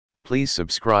Please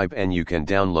subscribe, and you can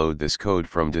download this code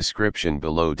from description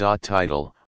below.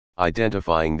 Title: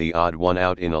 Identifying the odd one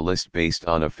out in a list based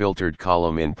on a filtered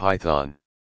column in Python.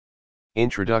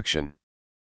 Introduction.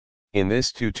 In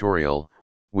this tutorial,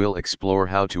 we'll explore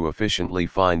how to efficiently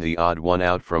find the odd one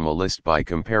out from a list by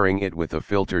comparing it with a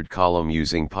filtered column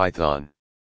using Python.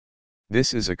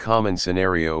 This is a common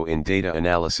scenario in data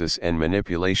analysis and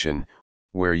manipulation,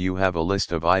 where you have a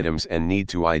list of items and need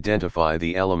to identify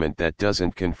the element that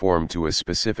doesn't conform to a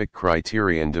specific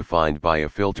criterion defined by a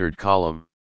filtered column.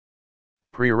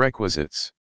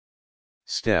 Prerequisites.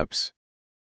 Steps.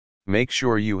 Make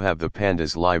sure you have the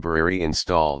pandas library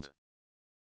installed.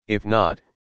 If not,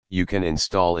 you can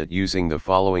install it using the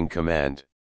following command.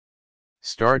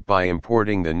 Start by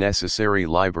importing the necessary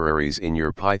libraries in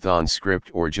your Python script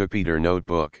or Jupyter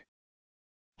notebook.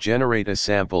 Generate a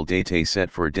sample dataset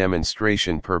for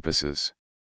demonstration purposes.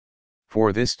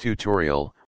 For this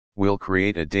tutorial, we'll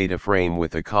create a data frame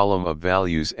with a column of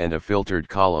values and a filtered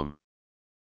column.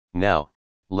 Now,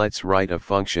 let's write a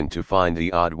function to find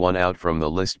the odd one out from the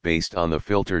list based on the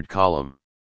filtered column.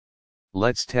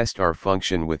 Let's test our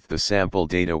function with the sample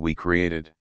data we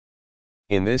created.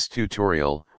 In this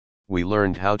tutorial, we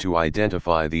learned how to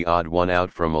identify the odd one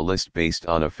out from a list based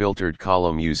on a filtered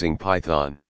column using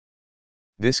Python.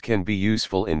 This can be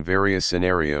useful in various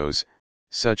scenarios,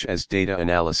 such as data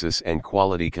analysis and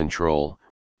quality control,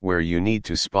 where you need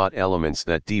to spot elements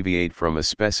that deviate from a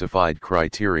specified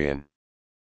criterion.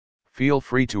 Feel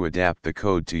free to adapt the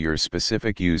code to your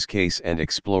specific use case and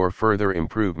explore further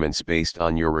improvements based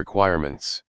on your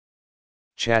requirements.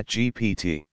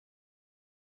 ChatGPT.